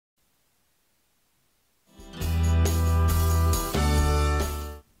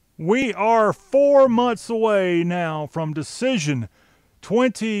We are 4 months away now from decision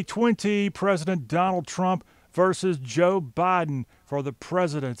 2020 President Donald Trump versus Joe Biden for the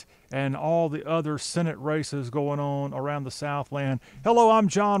president and all the other Senate races going on around the Southland. Hello, I'm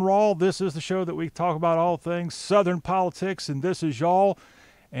Jon Rawl. This is the show that we talk about all things Southern politics, and this is Y'all.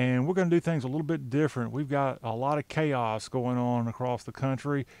 And we're going to do things a little bit different. We've got a lot of chaos going on across the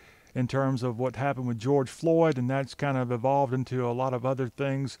country in terms of what happened with George Floyd, and that's kind of evolved into a lot of other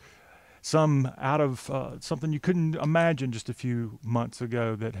things, some out of something you couldn't imagine just a few months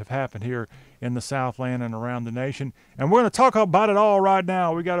ago that have happened here in the Southland and around the nation. And we're going to talk about it all right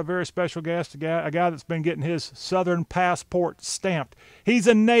now. We got a very special guest, a guy that's been getting his Southern passport stamped. He's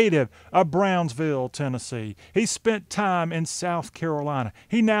a native of Brownsville, Tennessee. He spent time in South Carolina.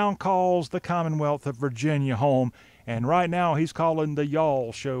 He now calls the Commonwealth of Virginia home. And right now, he's calling the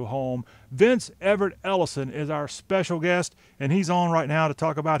Y'all Show home. Vince Everett Ellison is our special guest, and he's on right now to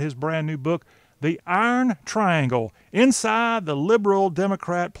talk about his brand new book, The Iron Triangle, Inside the Liberal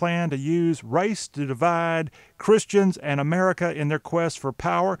Democrat Plan to Use Race to Divide Christians and America in Their Quest for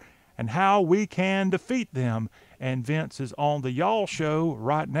Power, and How We Can Defeat Them. And Vince is on the Y'all Show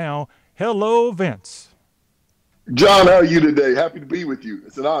right now. Hello, Vince. John, how are you today? Happy to be with you.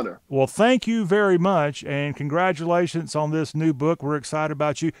 It's an honor. Well, thank you very much, and congratulations on this new book. We're excited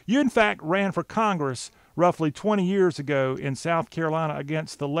about you. You, in fact, ran for Congress roughly 20 years ago in South Carolina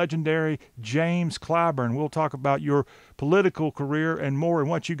against the legendary James Clyburn. We'll talk about your political career and more and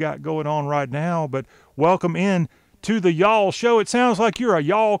what you got going on right now, but welcome in to the Y'all Show. It sounds like you're a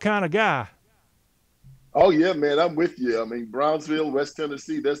y'all kind of guy. Oh, yeah, man, I'm with you. I mean, Brownsville, West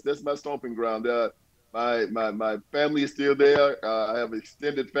Tennessee, that's my stomping ground. My family is still there. I have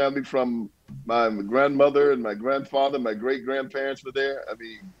extended family from my grandmother and my grandfather. My great-grandparents were there. I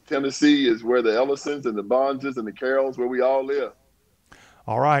mean, Tennessee is where the Ellisons and the Bonses and the Carrolls, where we all live.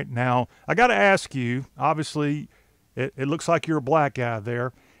 All right. Now, I got to ask you, obviously, it looks like you're a black guy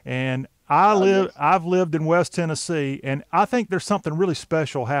there. And I've lived in West Tennessee, and I think there's something really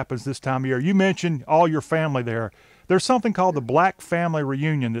special happens this time of year. You mentioned all your family there. There's something called the Black Family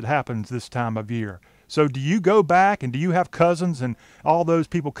Reunion that happens this time of year. So do you go back, and do you have cousins and all those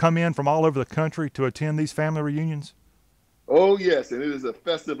people come in from all over the country to attend these family reunions? Oh, yes, and it is a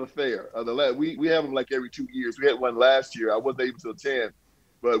festive affair. We have them like every 2 years. We had one last year. I wasn't able to attend,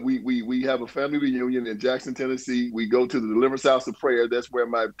 but we have a family reunion in Jackson, Tennessee. We go to the Deliverance House of Prayer. That's where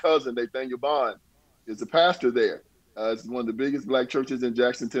my cousin, Nathaniel Bond, is the pastor there. It's one of the biggest black churches in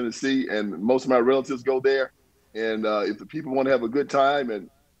Jackson, Tennessee, and most of my relatives go there. And if the people want to have a good time and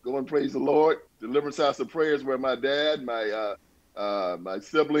go and praise the Lord, Deliverance House of Prayer is where my dad, my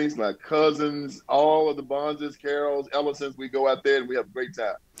siblings, my cousins, all of the Bonses, Carrolls, Ellisons, we go out there and we have a great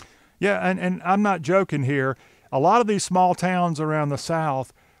time. Yeah, and I'm not joking here. A lot of these small towns around the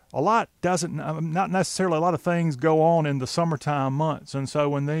South, not necessarily a lot of things go on in the summertime months. And so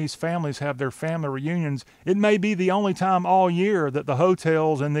when these families have their family reunions, it may be the only time all year that the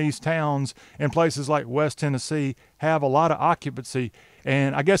hotels in these towns in places like West Tennessee have a lot of occupancy.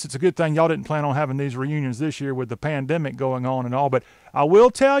 And I guess it's a good thing y'all didn't plan on having these reunions this year with the pandemic going on and all. But I will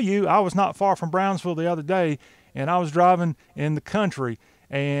tell you, I was not far from Brownsville the other day, and I was driving in the country,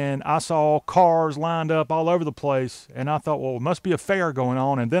 and I saw cars lined up all over the place, and I thought, well, it must be a fair going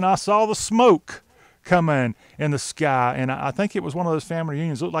on. And then I saw the smoke coming in the sky, and I think it was one of those family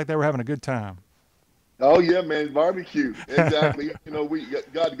reunions. It looked like they were having a good time. Oh, yeah, man, barbecue. Exactly.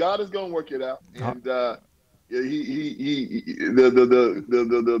 God is going to work it out. And the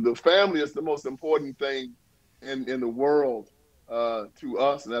family is the most important thing in the world to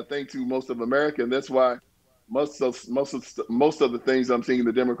us, and I think to most of America, and that's why most of the things I'm seeing in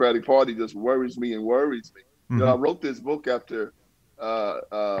the Democratic Party just worries me. Mm-hmm. I wrote this book after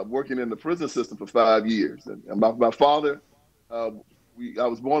working in the prison system for 5 years, and my father, I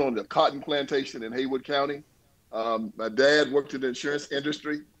was born on the cotton plantation in Haywood County. My dad worked in the insurance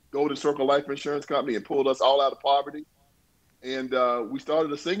industry, Golden Circle Life Insurance Company, and pulled us all out of poverty. And we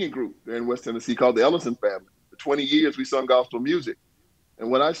started a singing group there in West Tennessee called the Ellison Family. For 20 years, we sung gospel music. And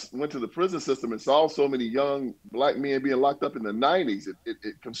when I went to the prison system and saw so many young black men being locked up in the 90s,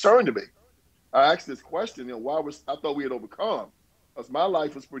 it concerned me. I asked this question, I thought we had overcome, because my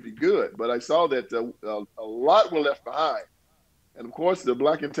life was pretty good. But I saw that a lot were left behind. And of course, the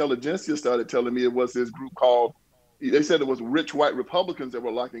black intelligentsia started telling me it was this group called, they said it was rich white Republicans that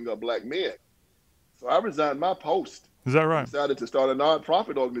were locking up black men. So I resigned my post. Is that right? Decided to start a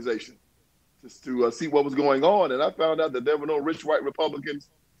nonprofit organization just to see what was going on. And I found out that there were no rich white Republicans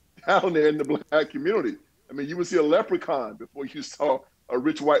down there in the black community. I mean, you would see a leprechaun before you saw a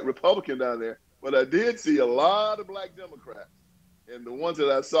rich white Republican down there. But I did see a lot of black Democrats. And the ones that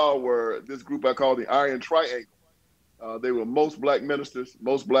I saw were this group I call the Iron Triangle. They were most black ministers,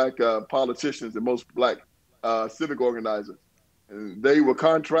 most black politicians, and most black civic organizers. And they were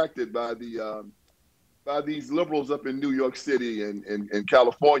contracted by these liberals up in New York City and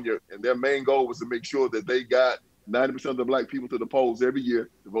California. And their main goal was to make sure that they got 90% of the black people to the polls every year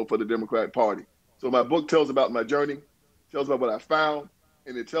to vote for the Democratic Party. So my book tells about my journey, tells about what I found,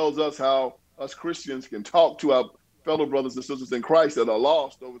 and it tells us how us Christians can talk to our fellow brothers and sisters in Christ that are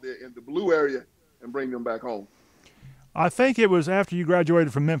lost over there in the blue area and bring them back home. I think it was after you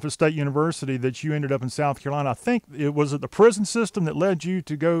graduated from Memphis State University that you ended up in South Carolina. I think it was the prison system that led you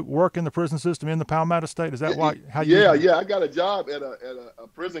to go work in the prison system in the Palmetto State. Is that how you? Yeah. I got a job at a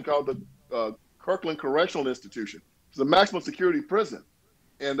prison called the Kirkland Correctional Institution. It's a maximum security prison,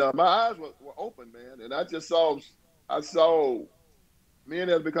 and my eyes were open, man. And I just saw men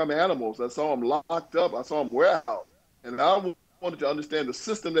that had become animals. I saw them locked up. I saw them warehoused, and I wanted to understand the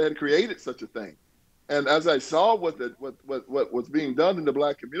system that had created such a thing. And as I saw what was being done in the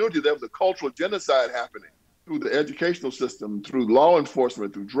black community, there was a cultural genocide happening through the educational system, through law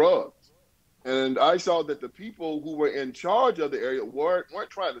enforcement, through drugs. And I saw that the people who were in charge of the area weren't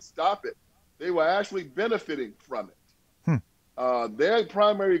trying to stop it. They were actually benefiting from it. Their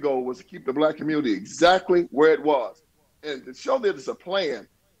primary goal was to keep the black community exactly where it was. And to show that it's a plan,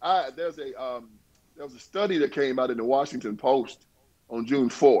 there was a study that came out in the Washington Post on June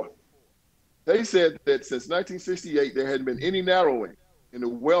 4th. They said that since 1968, there hadn't been any narrowing in the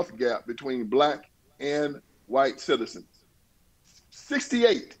wealth gap between black and white citizens.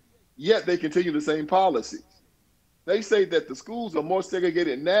 68, yet they continue the same policies. They say that the schools are more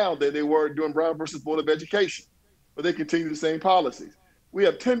segregated now than they were during Brown versus Board of Education, but they continue the same policies. We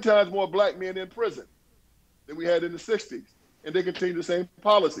have 10 times more black men in prison than we had in the 60s, and they continue the same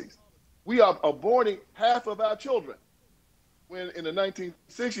policies. We are aborting half of our children, when in the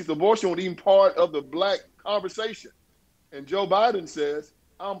 1960s, abortion was even part of the black conversation. And Joe Biden says,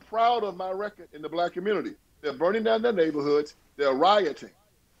 I'm proud of my record in the black community. They're burning down their neighborhoods. They're rioting.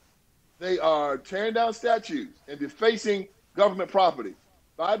 They are tearing down statues and defacing government property.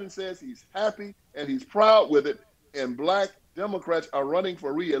 Biden says he's happy and he's proud with it. And black Democrats are running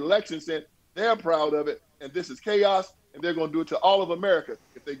for re-election saying they're proud of it. And this is chaos. And they're going to do it to all of America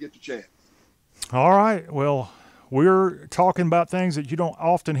if they get the chance. All right. Well, we're talking about things that you don't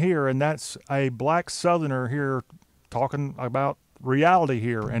often hear, and that's a black Southerner here talking about reality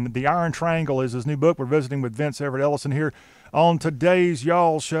here. And The Iron Triangle is his new book. We're visiting with Vince Everett Ellison here on today's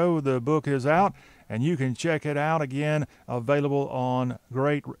Y'all Show. The book is out, and you can check it out again, available on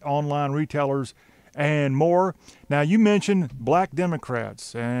great online retailers and more. Now, you mentioned black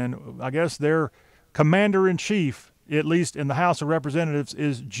Democrats, and I guess their commander-in-chief, at least in the House of Representatives,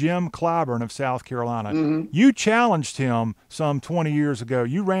 is Jim Clyburn of South Carolina. Mm-hmm. You challenged him some 20 years ago.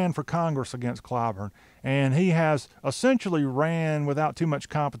 You ran for Congress against Clyburn, and he has essentially ran without too much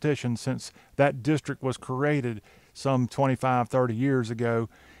competition since that district was created some 25, 30 years ago.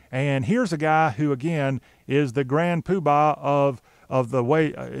 And here's a guy who, again, is the grand poobah of the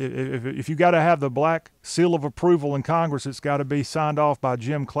way, if you got to have the black seal of approval in Congress, it's got to be signed off by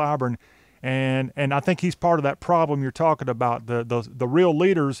Jim Clyburn. And I think he's part of that problem you're talking about. The real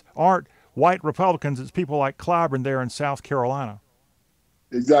leaders aren't white Republicans. It's people like Clyburn there in South Carolina.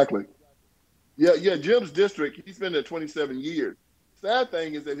 Exactly. Yeah. Jim's district, he's been there 27 years. Sad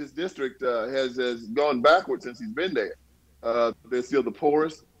thing is that his district has gone backwards since he's been there. They're still the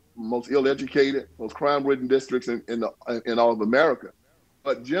poorest, most ill-educated, most crime-ridden districts in all of America.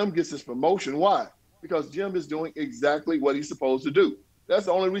 But Jim gets his promotion. Why? Because Jim is doing exactly what he's supposed to do. That's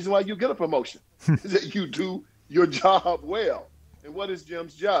the only reason why you get a promotion, is that you do your job well. And what is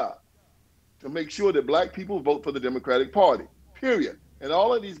Jim's job? To make sure that black people vote for the Democratic Party, period. And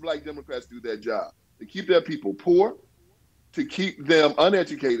all of these black Democrats do their job, to keep their people poor, to keep them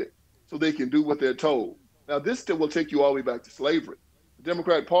uneducated so they can do what they're told. Now, this still will take you all the way back to slavery. The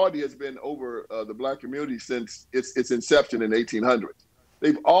Democratic Party has been over the black community since its inception in the 1800s.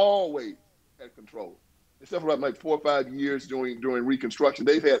 They've always had control. Except for like 4 or 5 years during Reconstruction,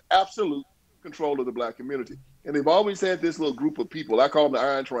 they've had absolute control of the black community. And they've always had this little group of people, I call them the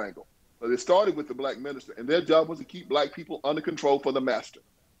Iron Triangle. But it started with the black minister, and their job was to keep black people under control for the master.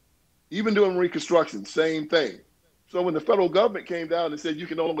 Even during Reconstruction, same thing. So when the federal government came down and said you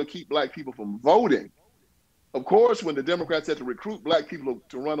can no longer keep black people from voting, of course, when the Democrats had to recruit black people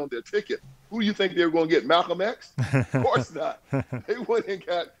to run on their ticket, who do you think they were going to get, Malcolm X? Of course not. They went and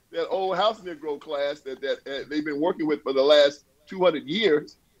got that old house Negro class that they've been working with for the last 200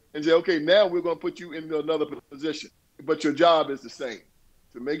 years and say, okay, now we're going to put you in another position. But your job is the same,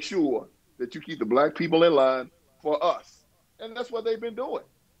 to make sure that you keep the black people in line for us. And that's what they've been doing.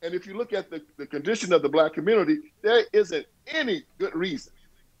 And if you look at the condition of the black community, there isn't any good reason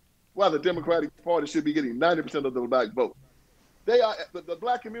why the Democratic Party should be getting 90% of the black vote. The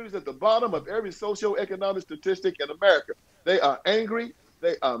black community is at the bottom of every socioeconomic statistic in America. They are angry.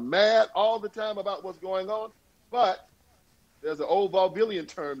 They are mad all the time about what's going on. But there's an old vaudevillian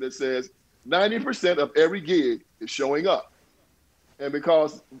term that says 90% of every gig is showing up. And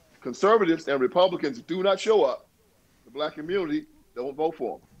because conservatives and Republicans do not show up, the black community don't vote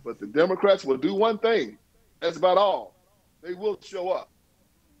for them. But the Democrats will do one thing. That's about all. They will show up.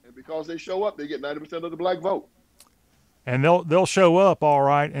 And because they show up, they get 90% of the black vote. And they'll show up all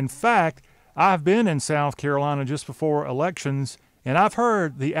right. In fact, I've been in South Carolina just before elections, and I've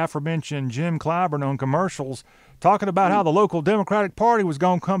heard the aforementioned Jim Clyburn on commercials talking about how the local Democratic Party was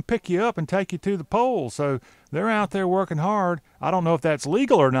going to come pick you up and take you to the polls. So they're out there working hard. I don't know if that's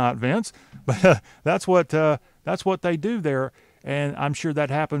legal or not, Vince, but that's what they do there, and I'm sure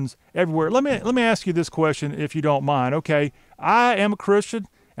that happens everywhere. Let me ask you this question, if you don't mind. Okay, I am a Christian,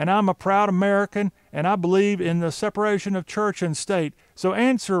 and I'm a proud American, and I believe in the separation of church and state. So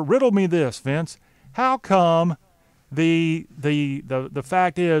riddle me this, Vince. How come the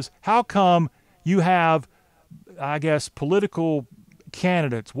fact is, how come you have, I guess, political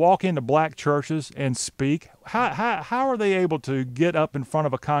candidates walk into black churches and speak? How are they able to get up in front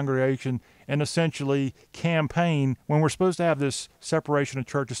of a congregation and essentially campaign when we're supposed to have this separation of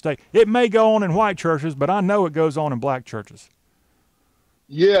church and state? It may go on in white churches, but I know it goes on in black churches.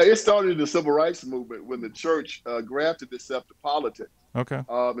 Yeah, it started in the civil rights movement when the church grafted itself to politics. Okay.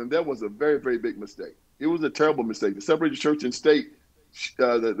 And that was a very, very big mistake. It was a terrible mistake. To separate church and state,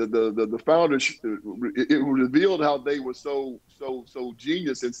 the founders, it revealed how they were so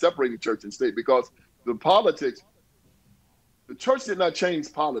genius in separating church and state, because the church did not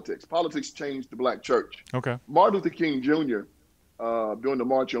change politics. Politics changed the black church. Okay. Martin Luther King Jr., during the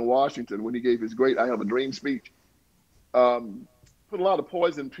March on Washington, when he gave his great "I Have a Dream" speech, put a lot of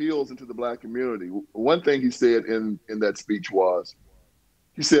poison pills into the black community. One thing he said in that speech was,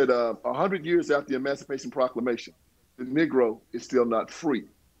 he said, 100 years after the Emancipation Proclamation, the Negro is still not free.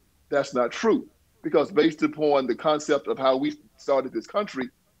 That's not true, because based upon the concept of how we started this country,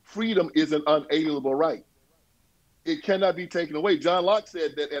 freedom is an unalienable right. It cannot be taken away. John Locke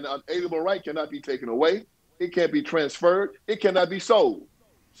said that an unalienable right cannot be taken away. It can't be transferred. It cannot be sold.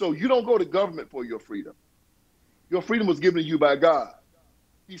 So you don't go to government for your freedom. Your freedom was given to you by God.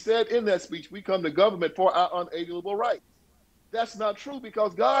 He said in that speech, we come to government for our unalienable rights. That's not true,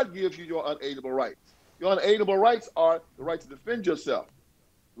 because God gives you your unalienable rights. Your unalienable rights are the right to defend yourself,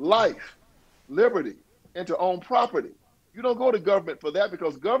 life, liberty, and to own property. You don't go to government for that,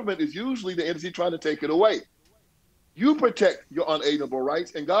 because government is usually the entity trying to take it away. You protect your unalienable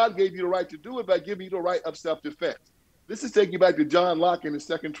rights, and God gave you the right to do it by giving you the right of self-defense. This is taking you back to John Locke in his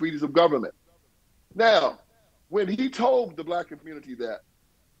second treatise of government. Now, when he told the black community that,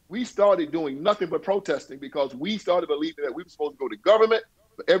 we started doing nothing but protesting, because we started believing that we were supposed to go to government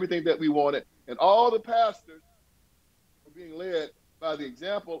for everything that we wanted. And all the pastors were being led by the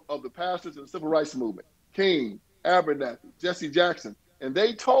example of the pastors in the civil rights movement, King, Abernathy, Jesse Jackson. And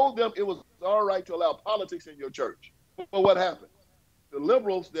they told them it was all right to allow politics in your church. But what happened? The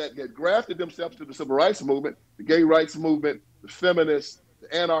liberals that had grafted themselves to the civil rights movement, the gay rights movement, the feminists,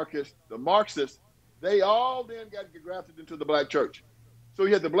 the anarchists, the Marxists, they all then got grafted into the black church. So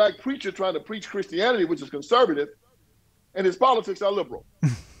you had the black preacher trying to preach Christianity, which is conservative, and his politics are liberal.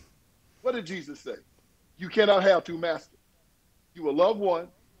 What did Jesus say? You cannot have two masters. You will love one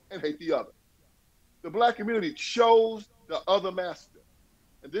and hate the other. The black community chose the other master.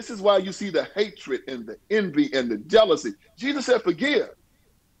 And this is why you see the hatred and the envy and the jealousy. Jesus said, forgive,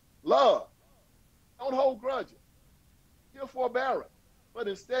 love, don't hold grudges, give forbearance. But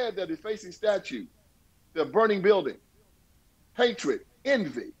instead, they're defacing statues, they're burning buildings, hatred,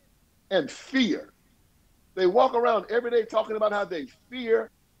 envy, and fear. They walk around every day talking about how they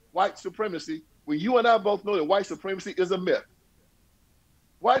fear white supremacy, when you and I both know that white supremacy is a myth.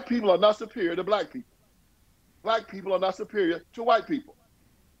 White people are not superior to black people. Black people are not superior to white people.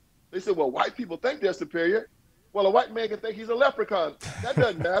 They say, well, white people think they're superior. Well, a white man can think he's a leprechaun. That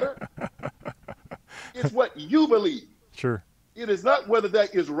doesn't matter. It's what you believe. Sure. It is not whether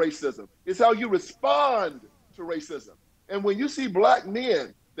that is racism. It's how you respond to racism. And when you see black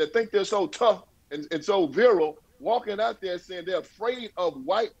men that think they're so tough and so virile walking out there saying they're afraid of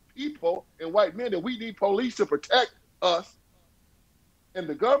white people and white men, that we need police to protect us and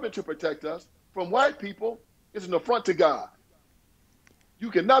the government to protect us from white people, it's an affront to God. You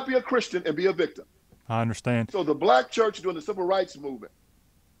cannot be a Christian and be a victim. I understand. So the black church during the civil rights movement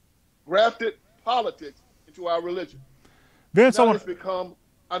grafted politics into our religion. Vince, Now it's become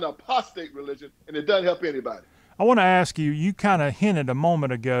an apostate religion, and it doesn't help anybody. I want to ask you, you kind of hinted a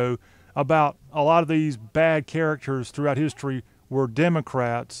moment ago about a lot of these bad characters throughout history were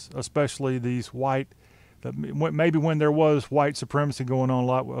Democrats, especially these white, maybe when there was white supremacy going on, a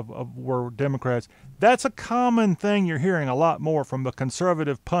lot were Democrats. That's a common thing you're hearing a lot more from the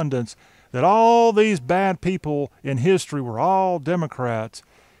conservative pundits, that all these bad people in history were all Democrats.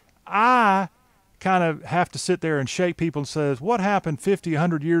 I kind of have to sit there and shake people and says, what happened 50,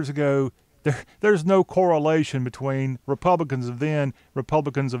 100 years ago? There's no correlation between Republicans of then,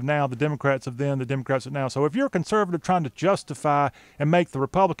 Republicans of now, the Democrats of then, the Democrats of now. So if you're a conservative trying to justify and make the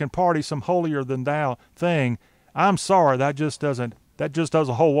Republican Party some holier than thou thing, I'm sorry, that just doesn't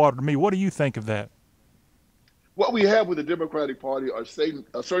hold water to me. What do you think of that? What we have with the Democratic Party are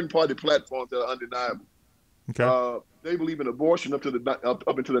certain party platforms that are undeniable. Okay. They believe in abortion up into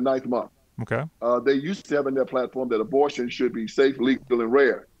the ninth month. Okay. They used to have in their platform that abortion should be safe, legal, and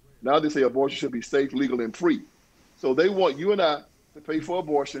rare. Now they say abortion should be safe, legal, and free. So they want you and I to pay for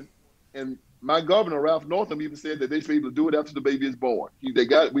abortion. And my governor, Ralph Northam, even said that they should be able to do it after the baby is born.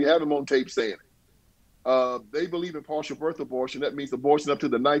 We have him on tape saying it. They believe in partial birth abortion. That means abortion up to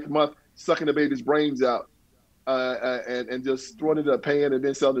the ninth month, sucking the baby's brains out and just throwing it in a pan and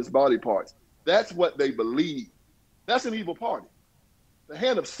then selling its body parts. That's what they believe. That's an evil party. The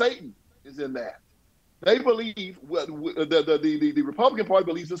hand of Satan is in that. They believe, the Republican Party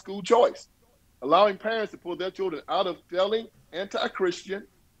believes in school choice, allowing parents to pull their children out of failing anti-Christian,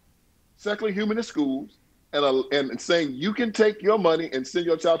 secular humanist schools and saying you can take your money and send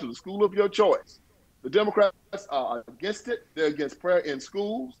your child to the school of your choice. The Democrats are against it. They're against prayer in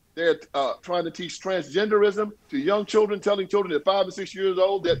schools. They're trying to teach transgenderism to young children, telling children at 5 and 6 years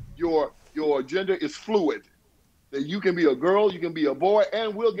old that your gender is fluid, that you can be a girl, you can be a boy,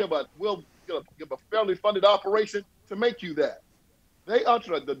 and we'll give a fairly funded operation to make you that. They are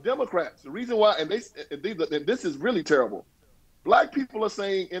the Democrats. The reason why, and this is really terrible. Black people are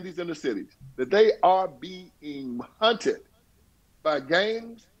saying in these inner cities that they are being hunted by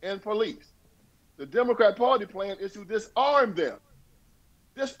gangs and police. The Democrat Party plan is to disarm them.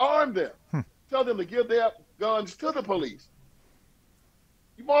 Disarm them. Tell them to give their guns to the police.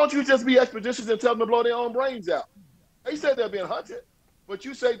 Why don't you just be expeditious and tell them to blow their own brains out? They said they're being hunted, but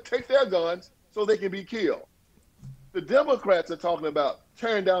you say take their guns so they can be killed. The Democrats are talking about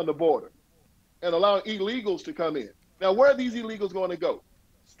tearing down the border and allowing illegals to come in. Now, where are these illegals going to go?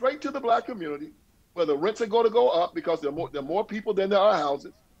 Straight to the black community, where the rents are going to go up because there are more people than there are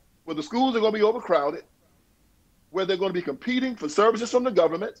houses, where the schools are going to be overcrowded, where they're going to be competing for services from the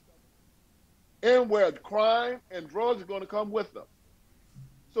government, and where crime and drugs are going to come with them.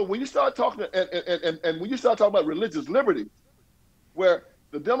 So when you start talking, and when you start talking about religious liberty, where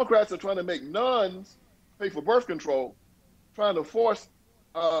the Democrats are trying to make nuns pay for birth control, trying to force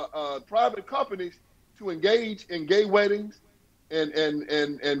private companies to engage in gay weddings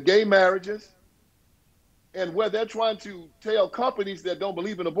and gay marriages, and where they're trying to tell companies that don't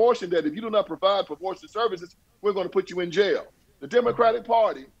believe in abortion that if you do not provide for abortion services, we're going to put you in jail. The Democratic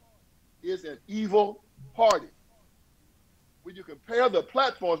Party is an evil party. When you compare the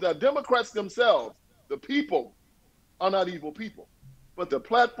platforms, now Democrats themselves, the people, are not evil people. But the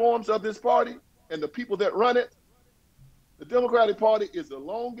platforms of this party and the people that run it, the Democratic Party is the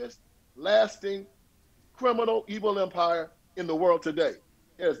longest lasting criminal evil empire in the world today.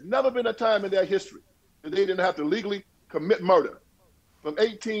 There's never been a time in their history that they didn't have to legally commit murder. From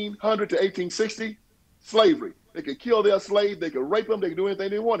 1800 to 1860, slavery. They could kill their slaves, they could rape them, they could do anything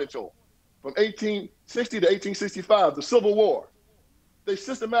they wanted to them. From 1860 to 1865, the Civil War, they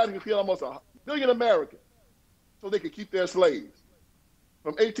systematically killed almost 1 million Americans so they could keep their slaves.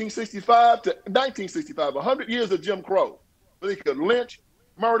 From 1865 to 1965, 100 years of Jim Crow, where they could lynch,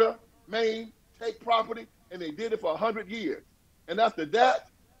 murder, maim, take property, and they did it for 100 years. And after that,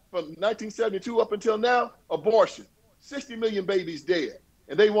 from 1972 up until now, abortion, 60 million babies dead,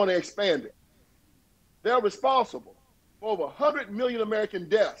 and they want to expand it. They're responsible for over 100 million American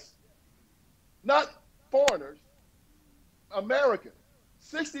deaths. Not foreigners, Americans.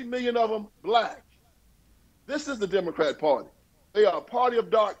 60 million of them black. This is the Democrat Party. They are a party of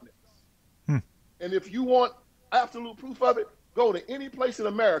darkness. And if you want absolute proof of it, go to any place in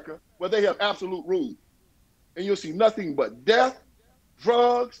America where they have absolute rule. And you'll see nothing but death,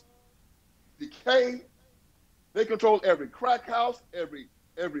 drugs, decay. They control every crack house,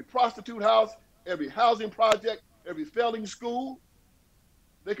 every prostitute house, every housing project, every failing school.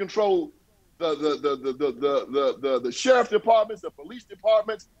 They control the sheriff departments, the police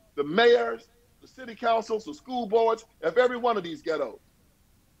departments, the mayors, the city councils, the school boards of every one of these ghettos.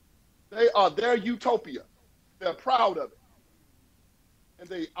 They are their utopia. They're proud of it. and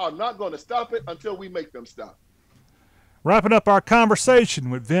they are not going to stop it until we make them stop. Wrapping up our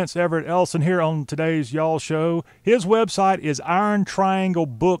conversation with Vince Everett Ellison here on today's Y'all Show. His website is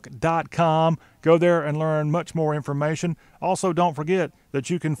irontrianglebook.com. Go there and learn much more information. Also, don't forget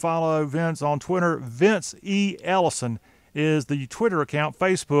that you can follow Vince on Twitter. Vince E. Ellison is the Twitter account.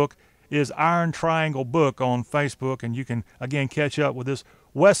 Facebook is Iron Triangle Book on Facebook. And you can, again, catch up with this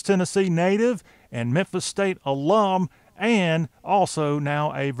West Tennessee native and Memphis State alum, and also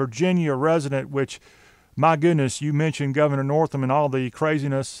now a Virginia resident, which, my goodness, you mentioned Governor Northam and all the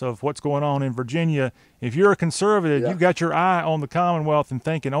craziness of what's going on in Virginia. If you're a conservative, you've got your eye on the Commonwealth and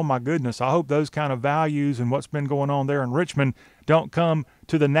thinking, oh, my goodness, I hope those kind of values and what's been going on there in Richmond don't come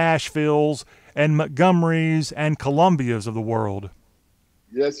to the Nashvilles and Montgomerys and Columbias of the world.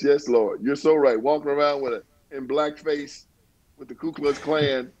 Yes, yes, Lord. You're so right. Walking around with in blackface with the Ku Klux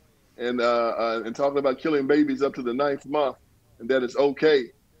Klan and talking about killing babies up to the 9th month and that it's okay.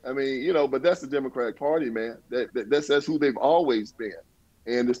 I mean, you know, but that's the Democratic Party, man. That's who they've always been.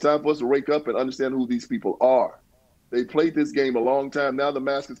 And it's time for us to wake up and understand who these people are. They played this game a long time. Now the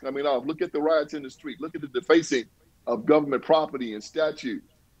mask is coming off. Look at the riots in the street. Look at the defacing of government property and statues.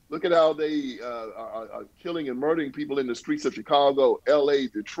 Look at how they are killing and murdering people in the streets of Chicago, L.A.,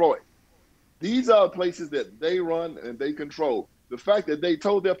 Detroit. These are places that they run and they control. The fact that they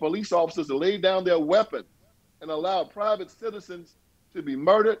told their police officers to lay down their weapons and allow private citizens to be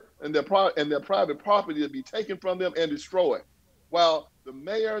murdered and their private property to be taken from them and destroyed, while the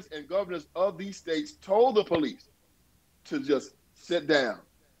mayors and governors of these states told the police to just sit down.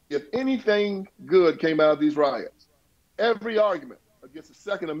 If anything good came out of these riots, every argument against the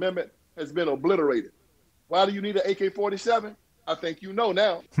Second Amendment has been obliterated. Why do you need an AK-47? I think you know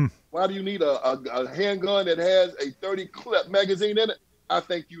now. Why do you need a handgun that has a 30-clip magazine in it? I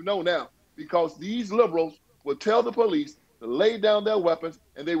think you know now. Because these liberals will tell the police to lay down their weapons,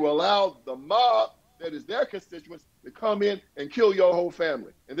 and they will allow the mob that is their constituents to come in and kill your whole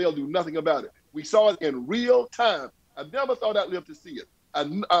family, and they'll do nothing about it. We saw it in real time. I never thought I'd live to see it. I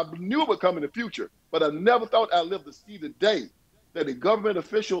knew it would come in the future, but I never thought I'd live to see the day that a government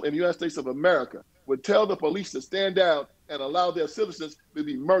official in the United States of America would tell the police to stand down and allow their citizens to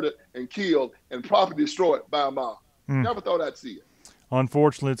be murdered and killed and property destroyed by a mob. Never thought I'd see it.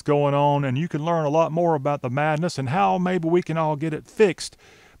 Unfortunately, it's going on, and you can learn a lot more about the madness and how maybe we can all get it fixed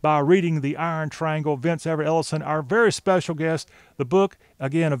by reading The Iron Triangle. Vince Everett Ellison, our very special guest. The book,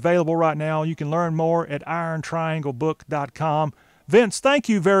 again, available right now. You can learn more at irontrianglebook.com. Vince, thank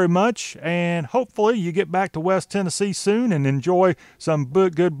you very much, and hopefully you get back to West Tennessee soon and enjoy some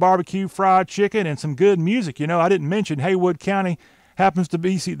good barbecue, fried chicken, and some good music. You know, I didn't mention Haywood County happens to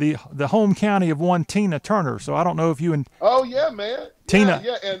be the home county of one Tina Turner. So I don't know if you and yeah, man, Tina,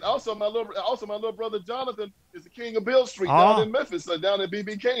 and also my little brother Jonathan is the king of Bill Street down in Memphis, down at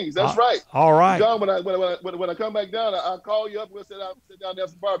BB King's. That's right. All right, John. When I come back down, I'll call you up. We'll sit down and have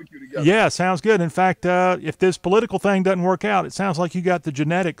some barbecue together. Yeah, sounds good. In fact, if this political thing doesn't work out, it sounds like you got the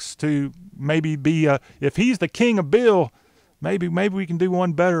genetics to maybe be. If he's the king of Bill, maybe we can do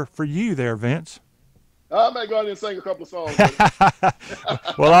one better for you there, Vince. I might go out and sing a couple of songs.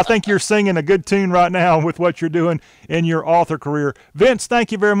 Well, I think you're singing a good tune right now with what you're doing in your author career. Vince,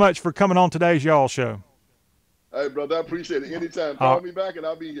 thank you very much for coming on today's Y'all Show. Hey, brother, I appreciate it. Anytime. Call me back and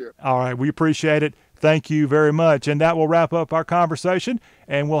I'll be here. All right, we appreciate it. Thank you very much. And that will wrap up our conversation,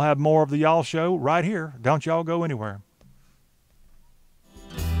 and we'll have more of the Y'all Show right here. Don't y'all go anywhere.